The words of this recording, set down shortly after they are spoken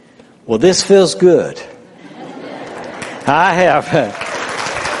Well, this feels good. I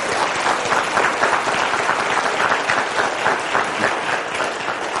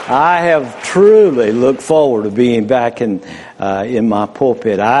have truly looked forward to being back in my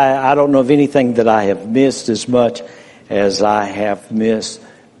pulpit. I don't know of anything that I have missed as much as I have missed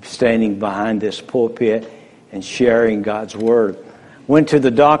standing behind this pulpit and sharing God's Word. Went to the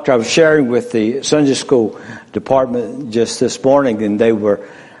doctor. I was sharing with the Sunday school department just this morning, and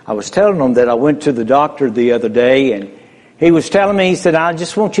I was telling them that I went to the doctor the other day, and he was telling me, he said, I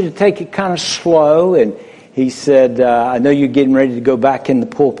just want you to take it kind of slow. And he said, I know you're getting ready to go back in the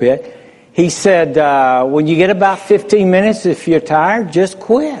pulpit. He said, when you get about 15 minutes, if you're tired, just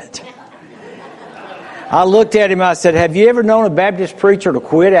quit. I looked at him, I said, have you ever known a Baptist preacher to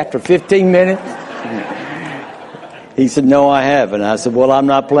quit after 15 minutes? He said, no, I haven't. I said, well, I'm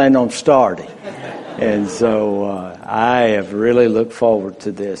not planning on starting. And so I have really looked forward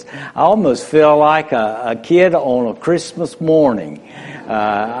to this. I almost feel like a kid on a Christmas morning.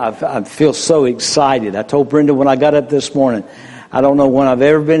 I feel so excited. I told Brenda when I got up this morning, I don't know when I've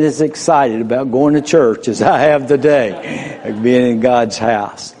ever been as excited about going to church as I have today, being in God's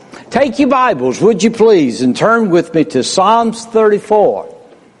house. Take your Bibles, would you please, and turn with me to Psalms 34.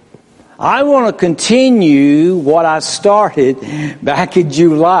 I want to continue what I started back in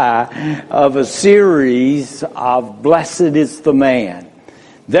July of a series of Blessed is the Man.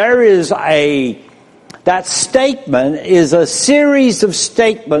 That statement is a series of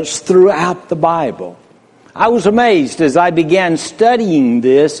statements throughout the Bible. I was amazed as I began studying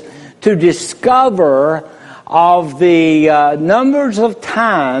this to discover of the numbers of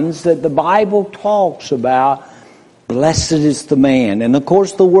times that the Bible talks about blessed is the man. And of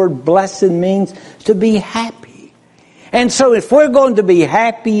course the word blessed means to be happy. And so if we're going to be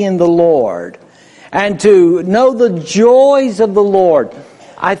happy in the Lord and to know the joys of the Lord,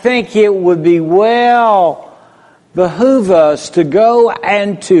 I think it would be behoove us to go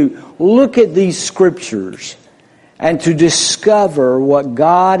and to look at these scriptures and to discover what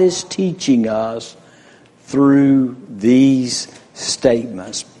God is teaching us through these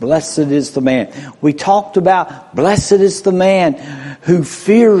statements. Blessed is the man. We talked about blessed is the man who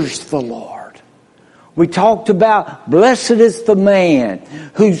fears the Lord. We talked about blessed is the man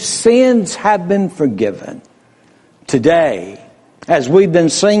whose sins have been forgiven. Today, as we've been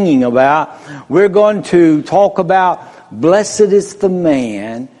singing about, we're going to talk about blessed is the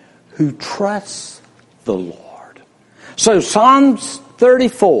man who trusts the Lord. So Psalms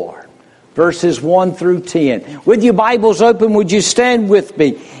 34. Verses 1 through 10. With your Bibles open, would you stand with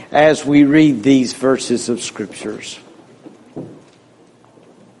me as we read these verses of Scriptures?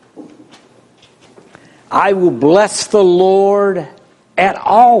 I will bless the Lord at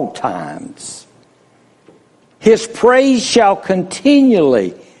all times. His praise shall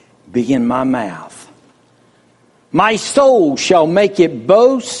continually be in my mouth. My soul shall make it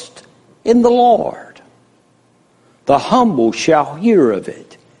boast in the Lord. The humble shall hear of it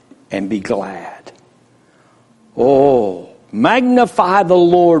and be glad. Oh, magnify the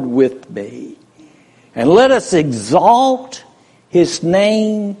Lord with me, and let us exalt His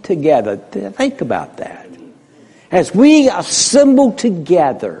name together. Think about that. As we assemble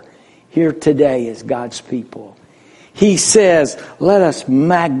together here today as God's people, He says, let us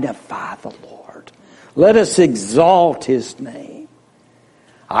magnify the Lord. Let us exalt His name.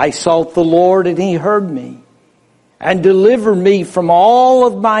 I sought the Lord, and He heard me and delivered me from all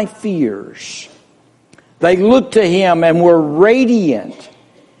of my fears. They looked to Him and were radiant,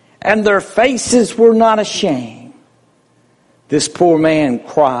 and their faces were not ashamed. This poor man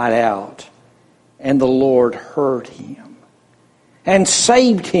cried out, and the Lord heard him and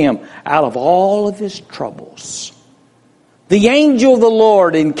saved him out of all of his troubles. The angel of the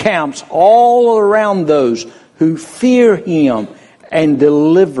Lord encamps all around those who fear Him and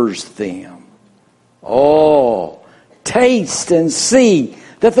delivers them. Oh, taste and see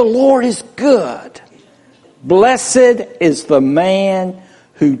that the Lord is good. Blessed is the man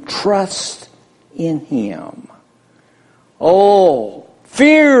who trusts in Him. Oh,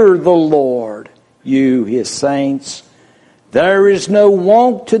 fear the Lord, you His saints. There is no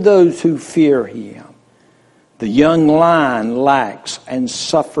want to those who fear Him. The young lion lacks and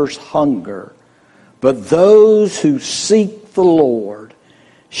suffers hunger, but those who seek the Lord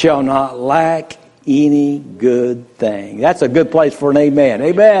shall not lack any good thing. That's a good place for an amen.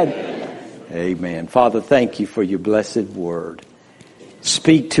 Amen. Amen. Father, thank You for Your blessed word.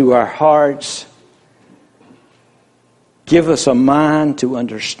 Speak to our hearts. Give us a mind to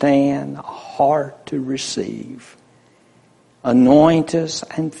understand, a heart to receive. Anoint us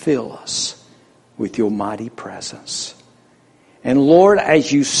and fill us with Your mighty presence. And Lord,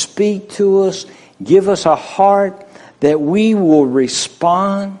 as you speak to us, give us a heart that we will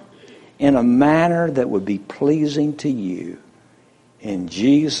respond in a manner that would be pleasing to you. In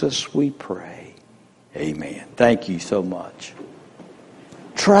Jesus we pray. Amen. Thank you so much.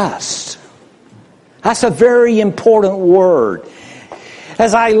 Trust. That's a very important word.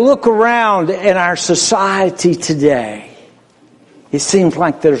 As I look around in our society today, it seems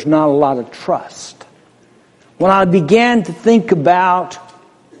like there's not a lot of trust. When I began to think about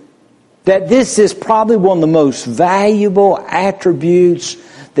that this is probably one of the most valuable attributes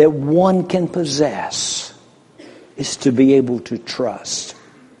that one can possess, is to be able to trust.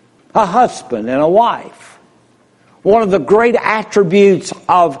 A husband and a wife. One of the great attributes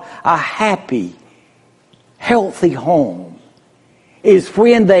of a happy, healthy home is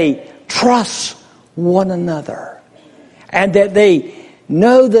when they trust one another and that they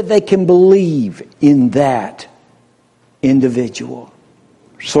know that they can believe in that individual.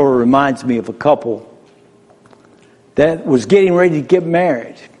 Sort of reminds me of a couple that was getting ready to get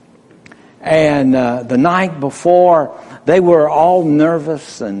married. And the night before, they were all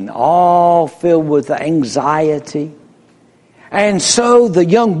nervous and all filled with anxiety. And so the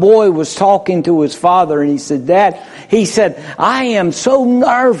young boy was talking to his father and he said, Dad, he said, I am so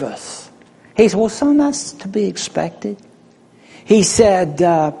nervous. He said, well, son, that's to be expected. He said,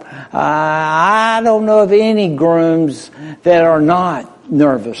 I don't know of any grooms that are not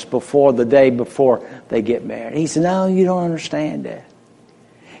nervous before the day before they get married. He said, no, you don't understand that.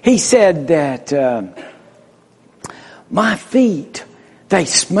 He said that my feet, they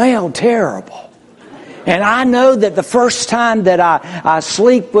smell terrible. And I know that the first time that I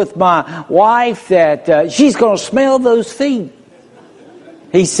sleep with my wife that she's going to smell those feet.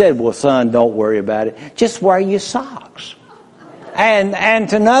 He said, well, son, don't worry about it. Just wear your socks. And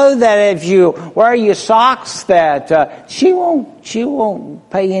to know that if you wear your socks that she won't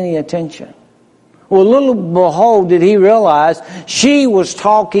pay any attention. Well, little behold, did he realize she was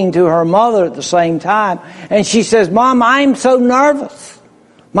talking to her mother at the same time. And she says, Mom, I'm so nervous.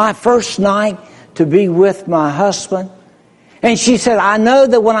 My first night to be with my husband. And she said, I know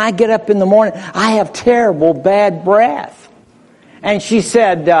that when I get up in the morning, I have terrible bad breath. And she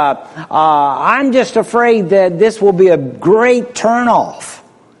said, I'm just afraid that this will be a great turnoff.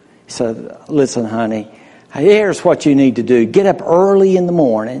 He said, listen, honey, here's what you need to do. Get up early in the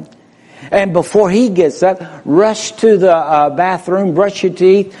morning. And before he gets up, rush to the bathroom, brush your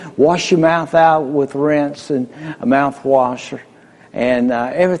teeth, wash your mouth out with rinse and a mouthwash, and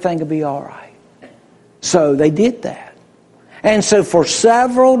everything will be all right. So they did that. And so for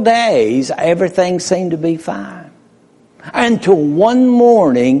several days, everything seemed to be fine. Until one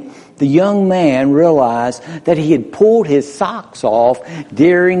morning, the young man realized that he had pulled his socks off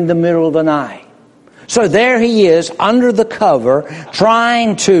during the middle of the night. So there he is under the cover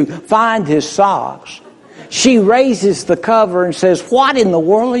trying to find his socks. She raises the cover and says, what in the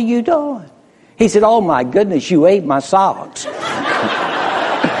world are you doing? He said, oh my goodness, you ate my socks.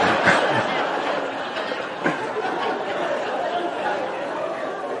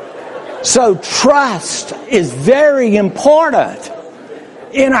 So trust is very important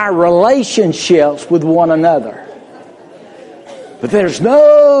in our relationships with one another. But there's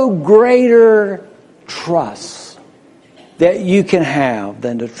no greater trust that you can have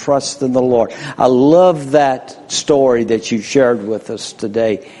than to trust in the Lord. I love that story that you shared with us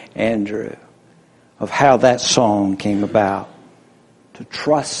today, Andrew, of how that song came about. To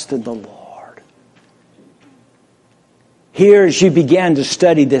trust in the Lord. Here, as you began to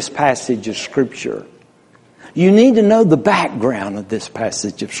study this passage of Scripture, you need to know the background of this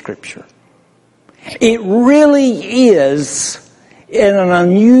passage of Scripture. It really is in an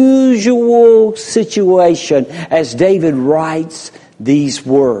unusual situation as David writes these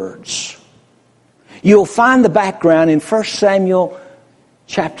words. You'll find the background in 1 Samuel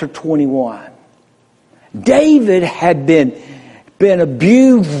chapter 21. David had been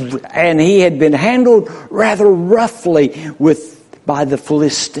abused and he had been handled rather roughly by the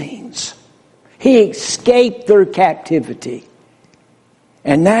Philistines. He escaped their captivity.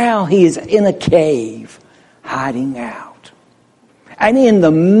 And now he is in a cave hiding out. And in the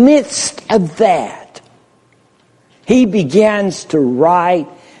midst of that, he begins to write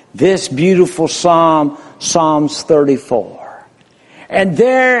this beautiful psalm, Psalms 34. And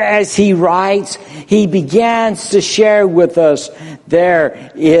there, as he writes, he begins to share with us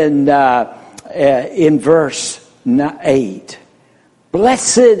there in verse 8.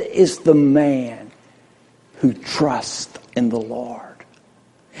 Blessed is the man who trusts in the Lord.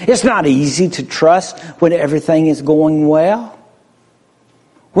 It's not easy to trust when everything is going well.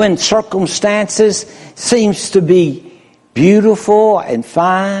 When circumstances seems to be beautiful and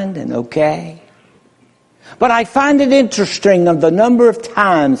fine and okay. But I find it interesting of the number of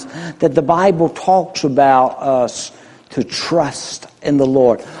times that the Bible talks about us to trust in the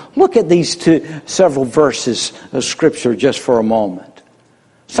Lord. Look at these several verses of Scripture just for a moment.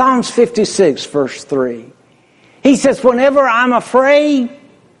 Psalms 56, verse 3. He says, whenever I'm afraid,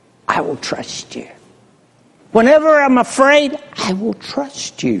 I will trust you. Whenever I'm afraid, I will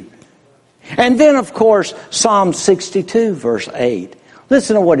trust you. And then, of course, Psalm 62, verse 8.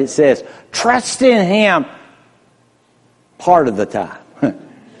 Listen to what it says. Trust in Him part of the time.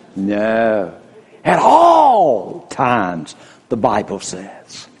 No. At all times, the Bible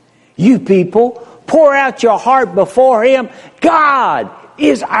says. You people, pour out your heart before Him. God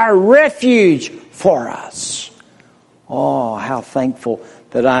is our refuge for us. Oh, how thankful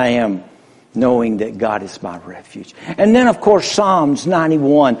that I am knowing that God is my refuge. And then, of course, Psalms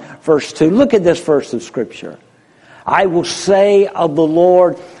 91, verse 2. Look at this verse of Scripture. I will say of the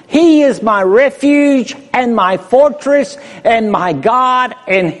Lord, He is my refuge and my fortress and my God,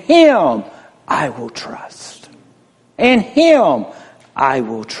 and Him I will trust. In Him I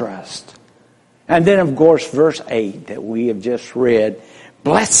will trust. And then, of course, verse 8 that we have just read.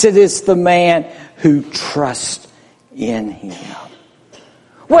 Blessed is the man who trusts in Him.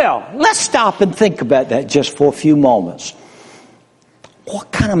 Well, let's stop and think about that just for a few moments.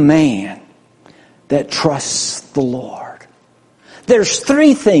 What kind of man that trusts the Lord? There's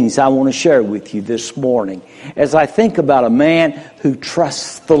three things I want to share with you this morning as I think about a man who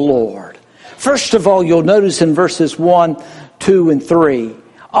trusts the Lord. First of all, you'll notice in verses 1, 2, and 3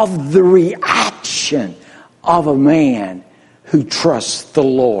 of the reaction of a man who trusts the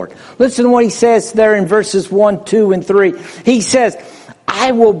Lord. Listen to what he says there in verses 1, 2, and 3. He says,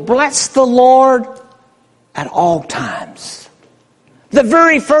 I will bless the Lord at all times. The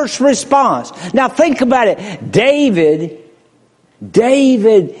very first response. Now think about it. David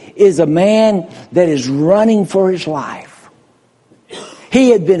is a man that is running for his life. He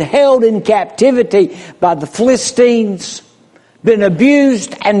had been held in captivity by the Philistines, been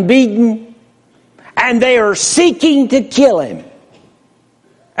abused and beaten, and they are seeking to kill him.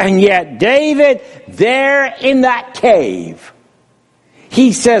 And yet David, there in that cave,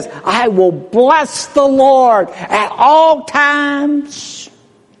 he says, I will bless the Lord at all times.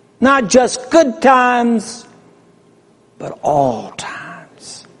 Not just good times, but all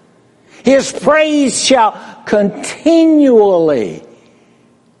times. His praise shall continually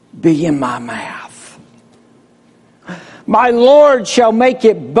be in my mouth. My Lord shall make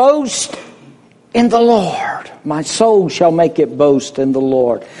it boast in the Lord. My soul shall make it boast in the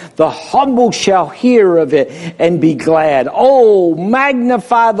Lord. The humble shall hear of it and be glad. Oh,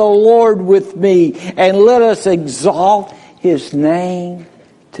 magnify the Lord with me, and let us exalt His name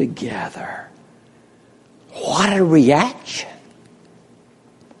together. What a reaction.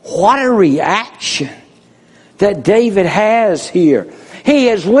 What a reaction that David has here. He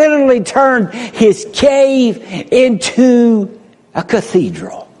has literally turned his cave into a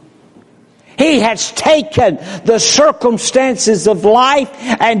cathedral. He has taken the circumstances of life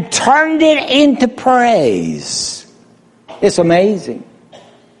and turned it into praise. It's amazing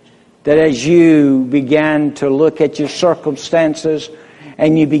that as you began to look at your circumstances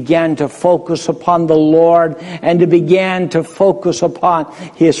and you began to focus upon the Lord and to begin to focus upon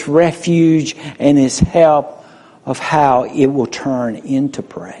His refuge and His help, of how it will turn into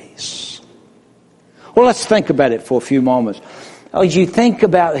praise. Well, let's think about it for a few moments. As you think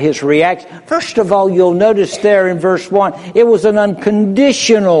about his reaction, first of all, you'll notice there in verse 1, it was an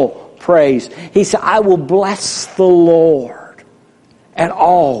unconditional praise. He said, I will bless the Lord at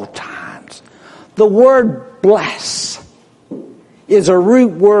all times. The word bless is a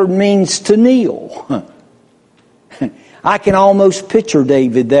root word, means to kneel. I can almost picture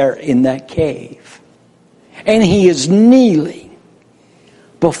David there in that cave. And he is kneeling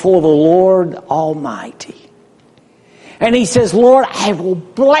before the Lord Almighty. And he says, Lord, I will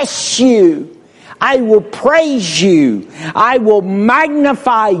bless you. I will praise you. I will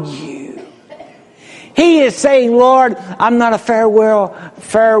magnify you. He is saying, Lord, I'm not a fair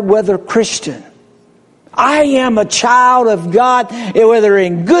weather Christian. I am a child of God, whether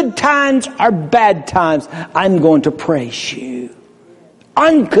in good times or bad times. I'm going to praise you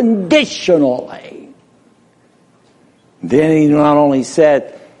unconditionally. Then he not only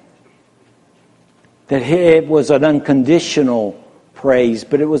said that it was an unconditional praise,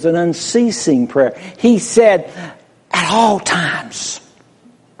 but it was an unceasing prayer. He said, at all times.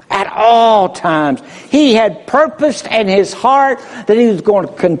 At all times. He had purposed in his heart that he was going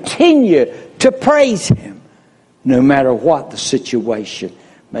to continue to praise Him, no matter what the situation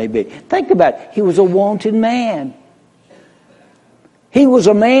may be. Think about it. He was a wanted man. He was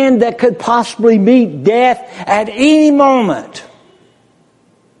a man that could possibly meet death at any moment.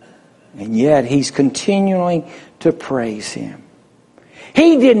 And yet he's continuing to praise Him.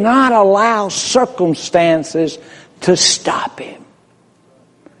 He did not allow circumstances to stop Him.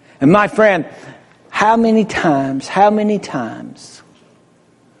 And my friend, how many times,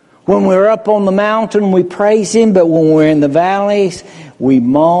 when we're up on the mountain we praise Him, but when we're in the valleys we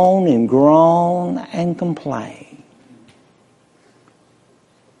moan and groan and complain.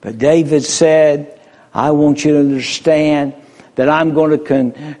 But David said, I want you to understand that I'm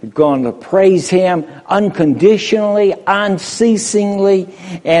going to praise Him unconditionally, unceasingly,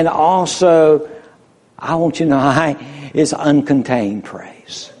 and also I want you to know it's uncontained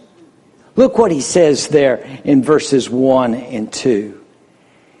praise. Look what he says there in verses 1 and 2.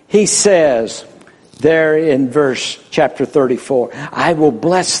 He says there in chapter 34, I will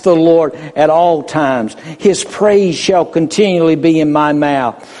bless the Lord at all times. His praise shall continually be in my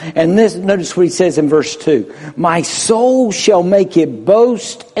mouth. And notice what he says in verse 2. My soul shall make it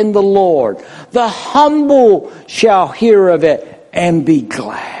boast in the Lord. The humble shall hear of it and be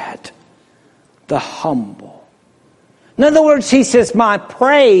glad. The humble. In other words, he says, my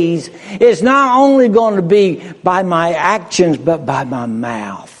praise is not only going to be by my actions, but by my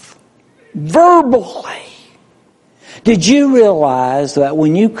mouth. Verbally. Did you realize that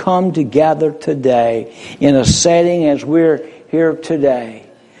when you come together today in a setting as we're here today,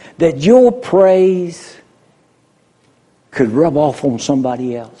 that your praise could rub off on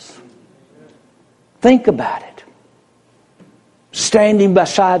somebody else? Think about it. Standing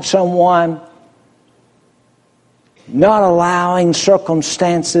beside someone, not allowing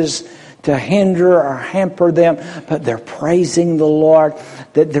circumstances to hinder or hamper them, but they're praising the Lord,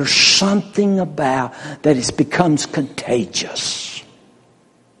 that there's something about that it becomes contagious.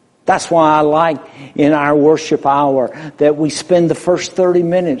 That's why I like in our worship hour that we spend the first 30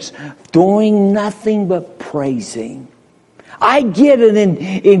 minutes doing nothing but praising. I get an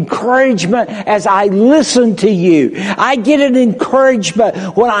encouragement as I listen to you. I get an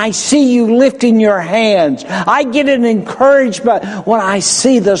encouragement when I see you lifting your hands. I get an encouragement when I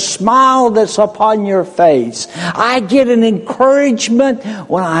see the smile that's upon your face. I get an encouragement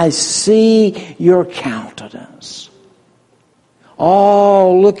when I see your countenance.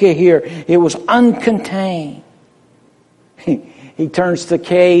 Oh, look at here. It was uncontained. He turns the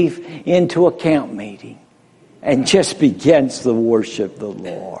cave into a camp meeting and just begins to worship the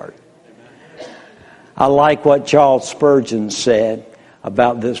Lord. I like what Charles Spurgeon said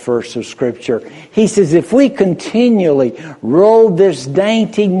about this verse of Scripture. He says, if we continually roll this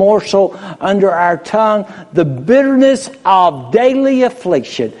dainty morsel under our tongue, the bitterness of daily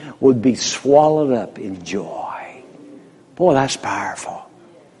affliction would be swallowed up in joy. Boy, that's powerful.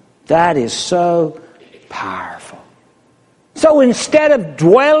 That is so powerful. So instead of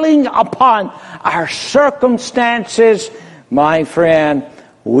dwelling upon our circumstances, my friend,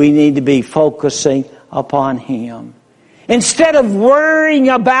 we need to be focusing upon Him. Instead of worrying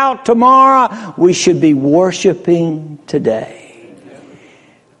about tomorrow, we should be worshiping today.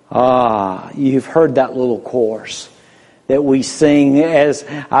 You've heard that little chorus that we sing, as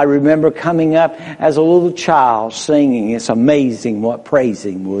I remember coming up as a little child singing. It's amazing what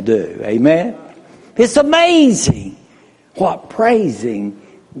praising will do. Amen? It's amazing what praising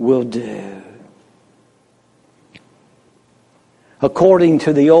will do. According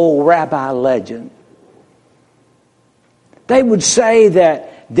to the old rabbi legend, they would say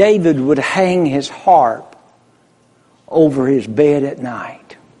that David would hang his harp over his bed at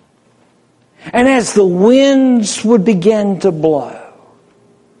night. And as the winds would begin to blow,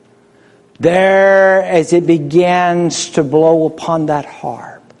 there, as it begins to blow upon that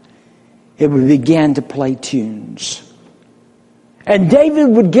harp, it would begin to play tunes. And David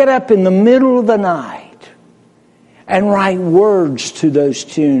would get up in the middle of the night and write words to those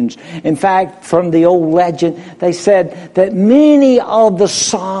tunes. In fact, from the old legend, they said that many of the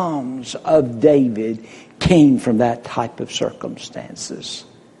Psalms of David came from that type of circumstances.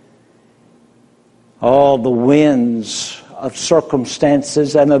 All the winds of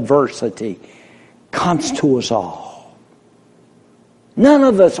circumstances and adversity comes to us all. None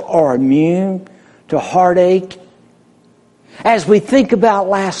of us are immune to heartache. As we think about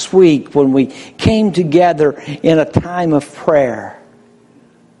last week when we came together in a time of prayer,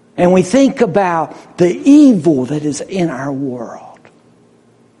 and we think about the evil that is in our world,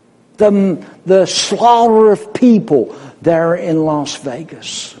 the slaughter of people there in Las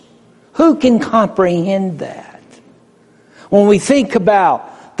Vegas. Who can comprehend that? When we think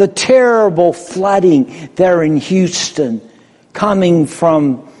about the terrible flooding there in Houston coming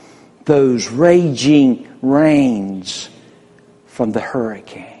from those raging rains from the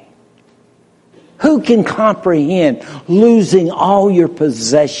hurricane? Who can comprehend losing all your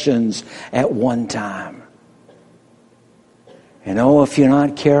possessions at one time? And if you're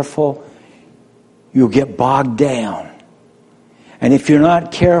not careful, you'll get bogged down. And if you're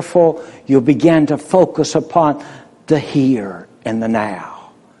not careful, you'll begin to focus upon the here and the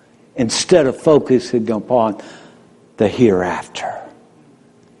now instead of focusing upon the hereafter.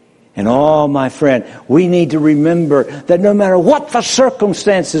 And my friend, we need to remember that no matter what the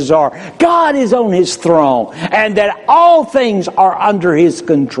circumstances are, God is on His throne and that all things are under His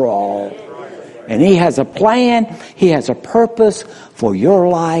control. And He has a plan, He has a purpose for your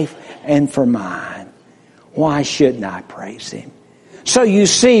life and for mine. Why shouldn't I praise Him? So you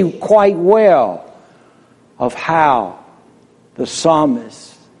see quite well of how the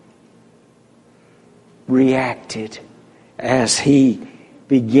psalmist reacted as he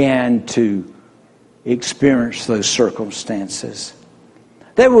began to experience those circumstances.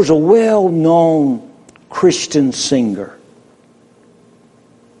 There was a well-known Christian singer.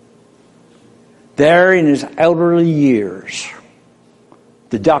 There in his elderly years,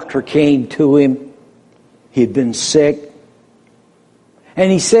 the doctor came to him. He had been sick.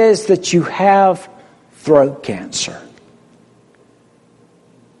 And he says that you have throat cancer.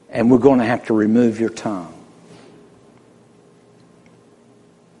 And we're going to have to remove your tongue.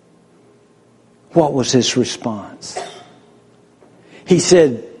 What was his response? He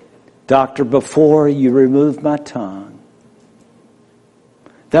said, Doctor, before you remove my tongue,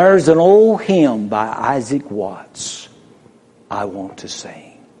 there's an old hymn by Isaac Watts I want to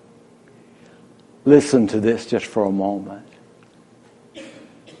sing. Listen to this just for a moment.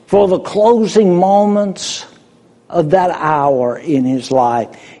 For the closing moments of that hour in his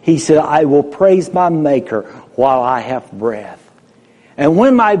life, he said, I will praise my Maker while I have breath. And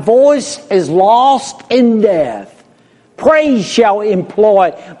when my voice is lost in death, praise shall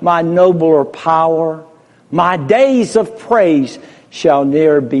employ my nobler power. My days of praise shall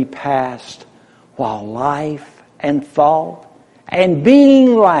ne'er be past, while life and thought and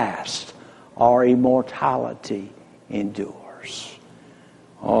being last, our immortality endures.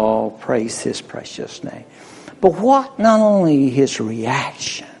 Oh, praise His precious name. But what not only his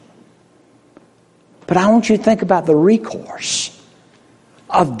reaction, but I want you to think about the recourse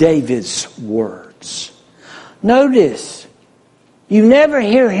of David's words. Notice, you never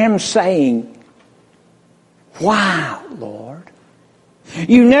hear him saying, "Why, Lord?"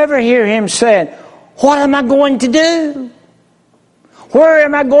 You never hear him saying, "What am I going to do? Where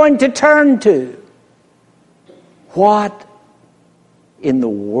am I going to turn to? What in the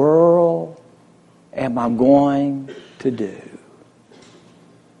world am I going to do?"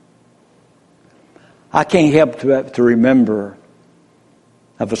 I can't help to remember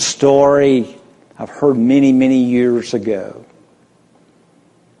of a story I've heard many, many years ago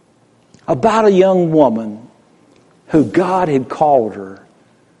about a young woman who God had called her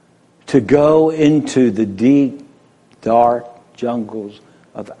to go into the deep, dark jungles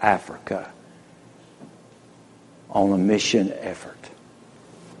of Africa on a mission effort.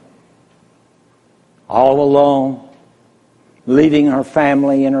 All alone, leaving her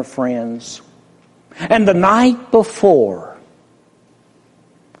family and her friends. And the night before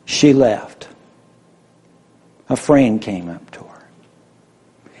she left, a friend came up to her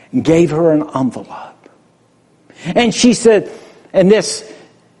and gave her an envelope. And she said, and this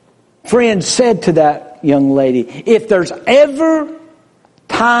friend said to that young lady, if there's ever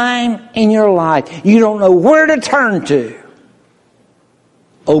time in your life you don't know where to turn to,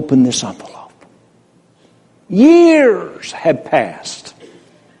 open this envelope. Years had passed,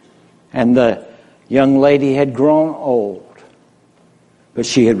 and the young lady had grown old, but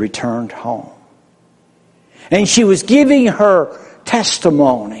she had returned home. And she was giving her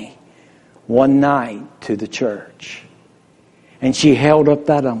testimony one night to the church. And she held up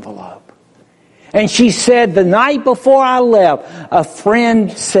that envelope. And she said, the night before I left, a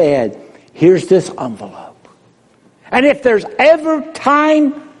friend said, here's this envelope. And if there's ever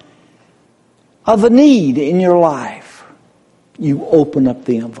time of a need in your life, you open up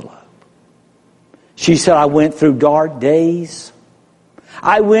the envelope. She said, I went through dark days.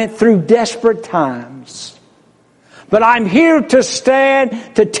 I went through desperate times. But I'm here to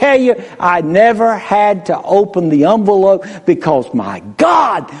stand to tell you I never had to open the envelope because my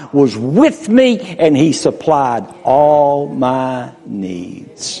God was with me and He supplied all my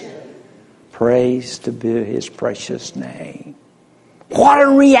needs. Praise to be His precious name. What a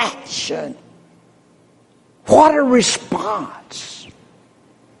reaction. What a response.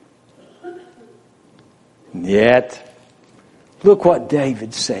 And yet, look what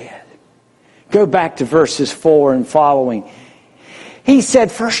David said. Go back to verses 4 and following. He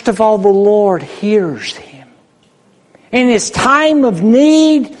said, first of all, the Lord hears him. In his time of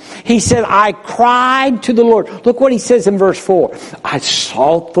need, he said, I cried to the Lord. Look what he says in verse 4. I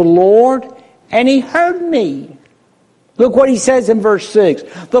sought the Lord, and he heard me. Look what he says in verse 6.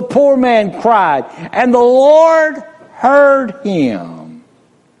 The poor man cried, and the Lord heard him.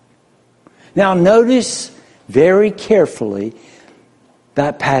 Now notice very carefully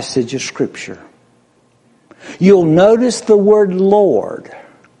that passage of Scripture. You'll notice the word Lord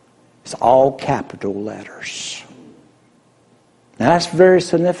is all capital letters. Now that's very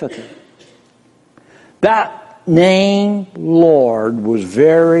significant. That name, Lord, was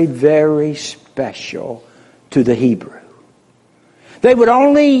very, very special to the Hebrew. They would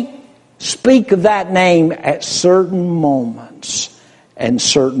only speak of that name at certain moments and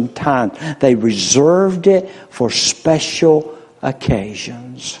certain times. They reserved it for special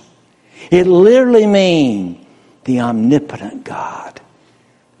occasions. It literally means the omnipotent God,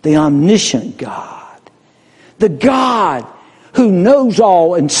 the omniscient God, the God who knows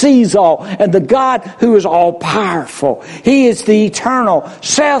all and sees all, and the God who is all powerful. He is the eternal,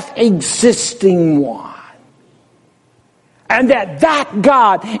 self-existing one. And that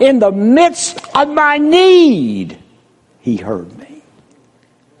God, in the midst of my need, He heard me.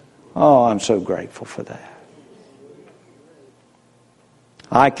 Oh, I'm so grateful for that.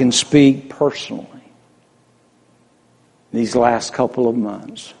 I can speak personally these last couple of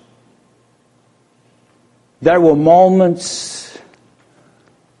months. There were moments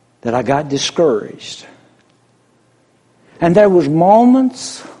that I got discouraged. And there was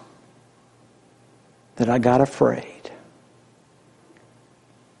moments that I got afraid.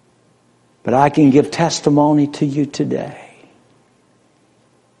 But I can give testimony to you today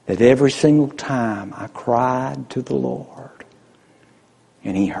that every single time I cried to the Lord,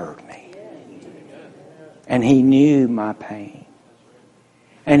 and He heard me. And He knew my pain.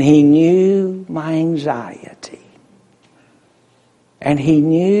 And He knew my anxiety. And He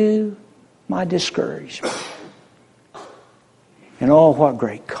knew my discouragement. And oh, what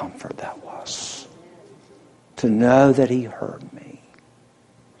great comfort that was to know that He heard me.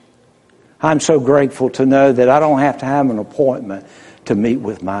 I'm so grateful to know that I don't have to have an appointment to meet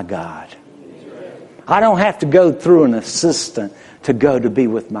with my God. I don't have to go through an assistant to go to be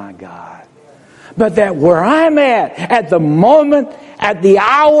with my God. But that where I'm at the moment, at the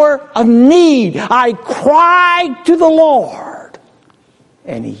hour of need, I cry to the Lord,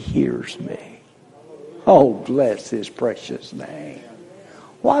 and He hears me. Oh, bless His precious name.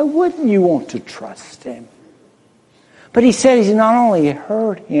 Why wouldn't you want to trust Him? But He said He's not only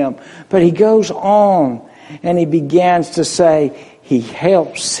heard him, but He goes on and He begins to say He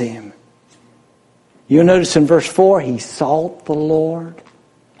helps him. You'll notice in verse 4, He sought the Lord.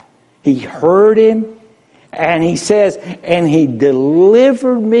 He heard him. And He says, and He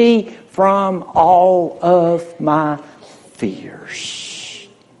delivered me from all of my fears.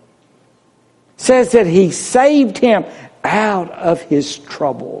 It says that He saved him out of his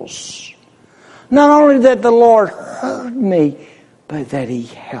troubles. Not only that the Lord heard me, but that He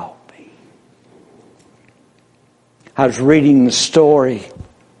helped me. I was reading the story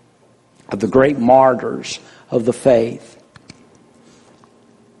of the great martyrs of the faith.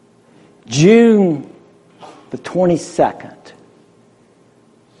 June the 22nd,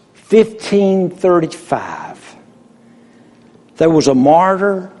 1535, there was a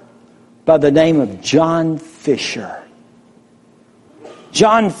martyr by the name of John Fisher.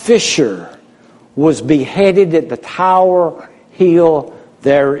 John Fisher was beheaded at the Tower Hill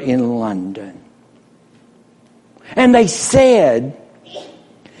there in London. And they said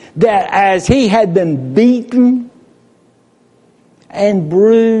that as he had been beaten and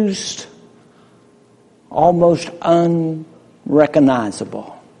bruised, almost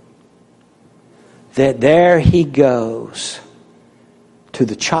unrecognizable, that there he goes to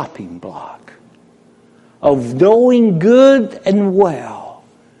the chopping block of knowing good and well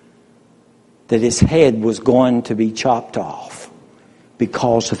that his head was going to be chopped off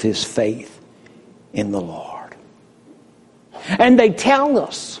because of his faith in the Lord. And they tell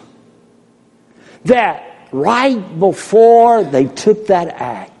us that right before they took that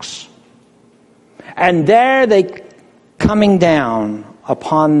axe, and there they coming down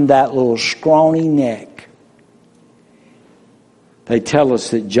upon that little scrawny neck, they tell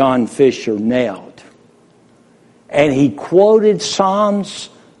us that John Fisher knelt. And he quoted Psalms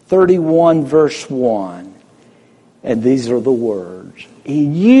 31 verse 1. And these are the words.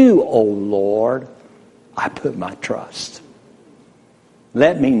 In You, O Lord, I put my trust.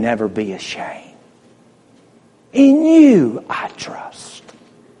 Let me never be ashamed. In You I trust.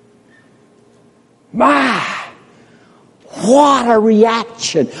 My, What a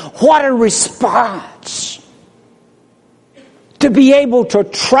reaction. What a response. To be able to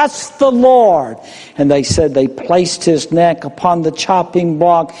trust the Lord. And they said they placed his neck upon the chopping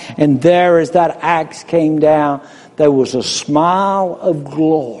block, and there as that axe came down, there was a smile of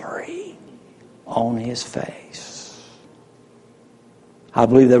glory on his face. I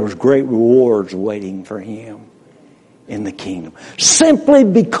believe there was great rewards waiting for him in the kingdom. Simply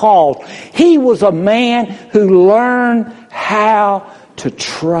because he was a man who learned how to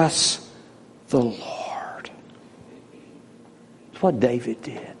trust the Lord. What David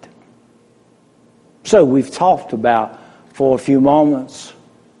did. So we've talked about for a few moments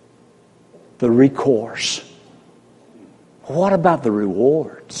the recourse. What about the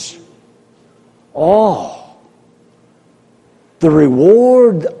rewards? Oh, the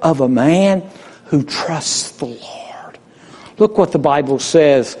reward of a man who trusts the Lord. Look what the Bible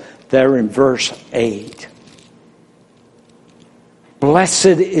says there in verse 8. Blessed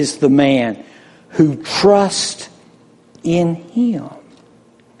is the man who trusts in him.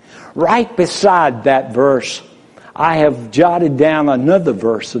 Right beside that verse, I have jotted down another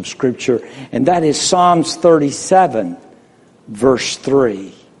verse of Scripture, and that is Psalms 37, verse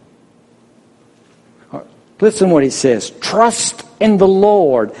 3. Listen what he says. Trust in the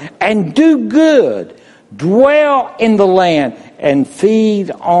Lord and do good. Dwell in the land and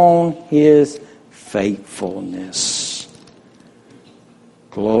feed on his faithfulness.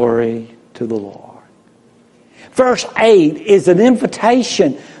 Glory to the Lord. Verse 8 is an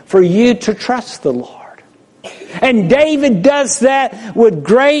invitation for you to trust the Lord. And David does that with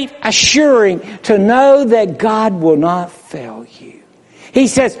great assuring to know that God will not fail you. He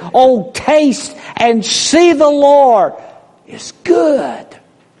says, oh, taste and see the Lord is good.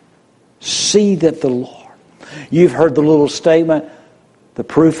 See that the Lord. You've heard the little statement, the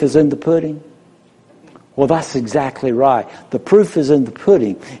proof is in the pudding. Well, that's exactly right. The proof is in the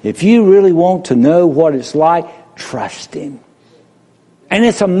pudding. If you really want to know what it's like, trust him. And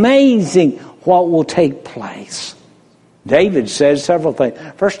it's amazing what will take place. David says several things.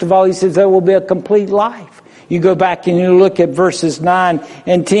 First of all, he says there will be a complete life. You go back and you look at verses 9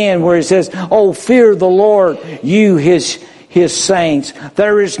 and 10 where he says, oh, fear the Lord, you his saints.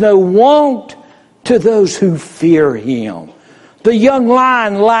 There is no want to those who fear him. The young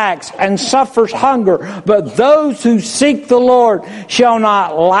lion lacks and suffers hunger, but those who seek the Lord shall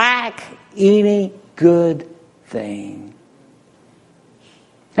not lack any good thing.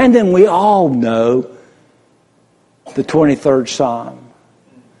 And then we all know the 23rd Psalm.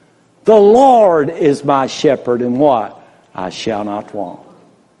 The Lord is my shepherd, and what? I shall not want.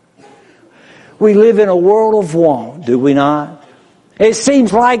 We live in a world of want, do we not? It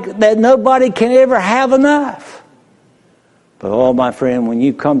seems like that nobody can ever have enough. But oh, my friend, when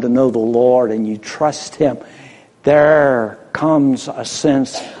you come to know the Lord and you trust him, there comes a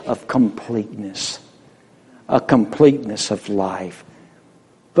sense of completeness. A completeness of life.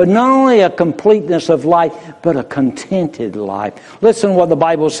 But not only a completeness of life, but a contented life. Listen to what the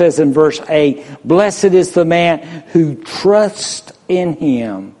Bible says in verse 8. Blessed is the man who trusts in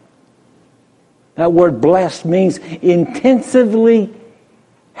him. That word blessed means intensively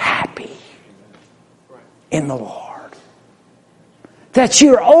happy in the Lord. That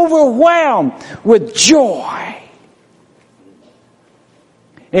you're overwhelmed with joy.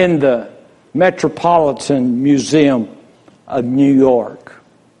 In the Metropolitan Museum of New York,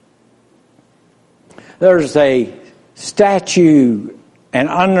 there's a statue, and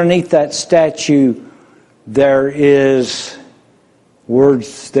underneath that statue there is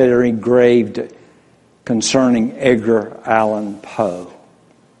words that are engraved concerning Edgar Allan Poe.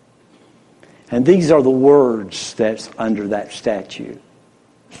 And these are the words that's under that statue.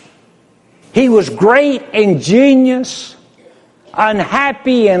 He was great in genius,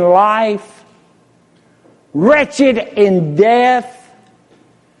 unhappy in life, wretched in death,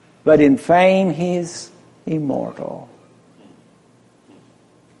 but in fame he's immortal.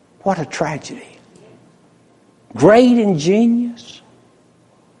 What a tragedy. Great in genius,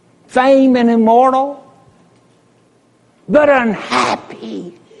 fame and immortal, but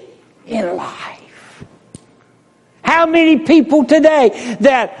unhappy in life. How many people today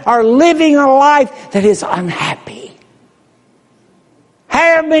that are living a life that is unhappy?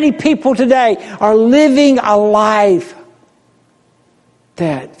 How many people today are living a life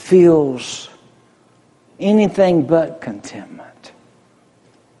that feels anything but contentment?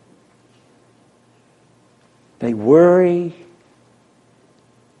 They worry,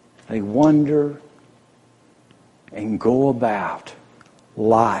 they wonder, and go about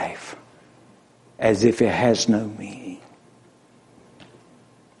life as if it has no meaning.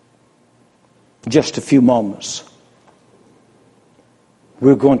 Just a few moments.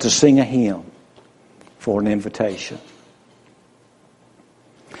 we're going to sing a hymn for an invitation.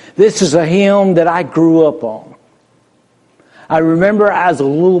 This is a hymn that I grew up on. I remember as a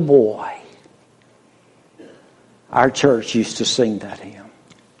little boy, our church used to sing that hymn.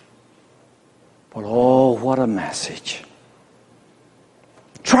 But oh, what a message.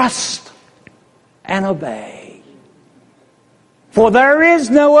 Trust and obey. For there is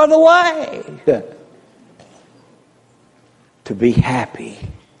no other way to be happy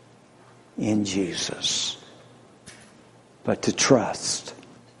in Jesus, but to trust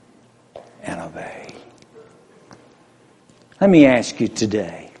and obey. Let me ask you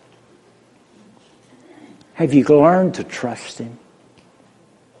today, have you learned to trust Him?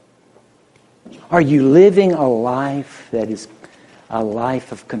 Are you living a life that is a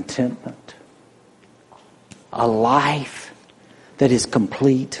life of contentment? A life that is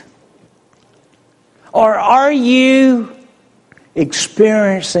complete? Or are you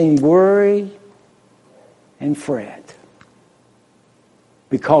experiencing worry and fret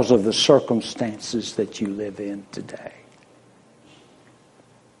because of the circumstances that you live in today?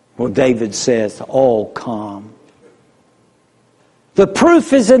 Well, David says, "Oh, come. The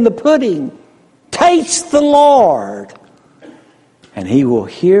proof is in the pudding. Taste the Lord, and He will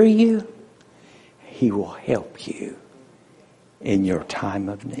hear you. He will help you in your time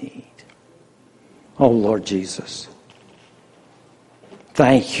of need." Oh, Lord Jesus,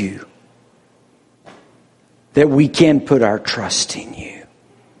 thank you that we can put our trust in you.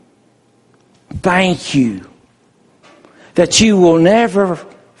 Thank you that you will never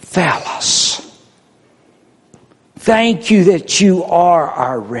fail us. Thank you that you are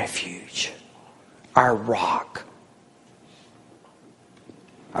our refuge, our rock,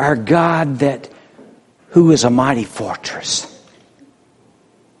 our God who is a mighty fortress.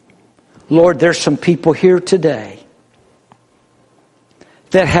 Lord, there's some people here today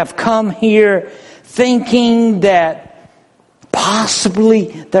that have come here thinking that possibly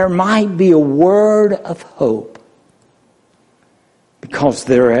there might be a word of hope because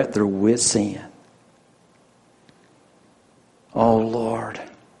they're at their wits' end. Oh, Lord,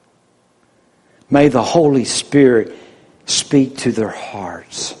 may the Holy Spirit speak to their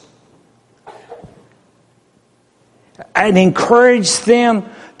hearts and encourage them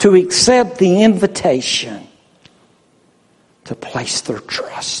to accept the invitation to place their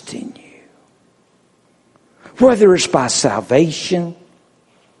trust in you. Whether it's by salvation,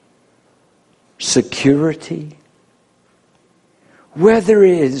 security, whether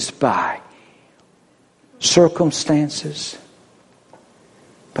it is by circumstances,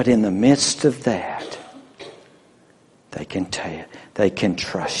 but in the midst of that, they can tell you, they can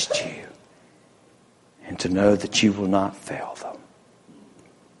trust you and to know that you will not fail them.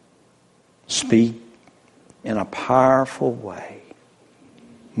 Speak in a powerful way.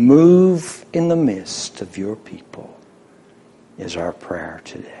 Move in the midst of your people is our prayer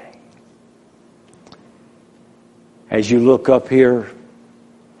today. As you look up here,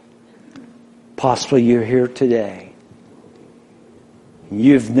 possibly you're here today.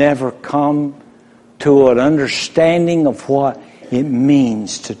 You've never come to an understanding of what it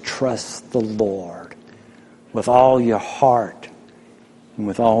means to trust the Lord with all your heart and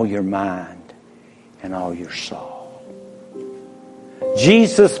with all your mind and all your soul.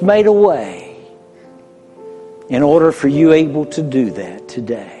 Jesus made a way in order for you able to do that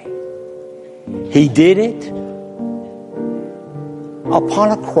today. He did it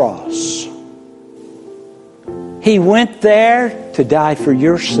upon a cross. He went there to die for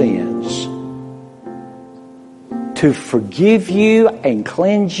your sins, to forgive you and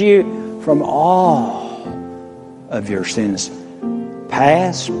cleanse you from all of your sins,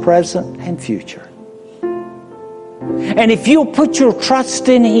 past, present, and future. And if you'll put your trust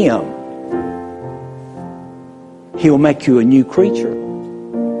in Him, He'll make you a new creature.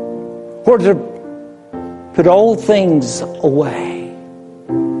 Or to put old things away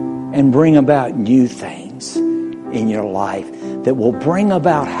and bring about new things in your life that will bring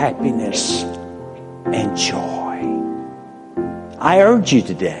about happiness and joy. I urge you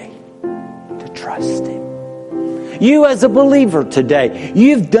today to trust Him. You as a believer today,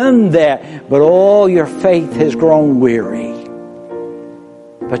 you've done that, but all your faith has grown weary.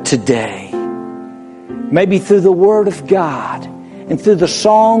 But today, maybe through the Word of God and through the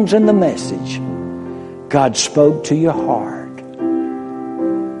songs and the message, God spoke to your heart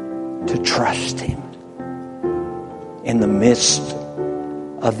to trust Him in the midst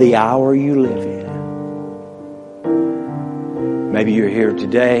of the hour you live in. Maybe you're here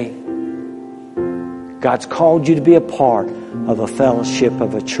today. God's called you to be a part of a fellowship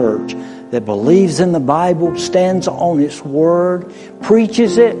of a church that believes in the Bible, stands on its word,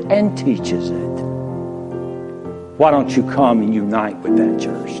 preaches it, and teaches it. Why don't you come and unite with that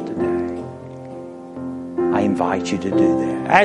church today? I invite you to do that.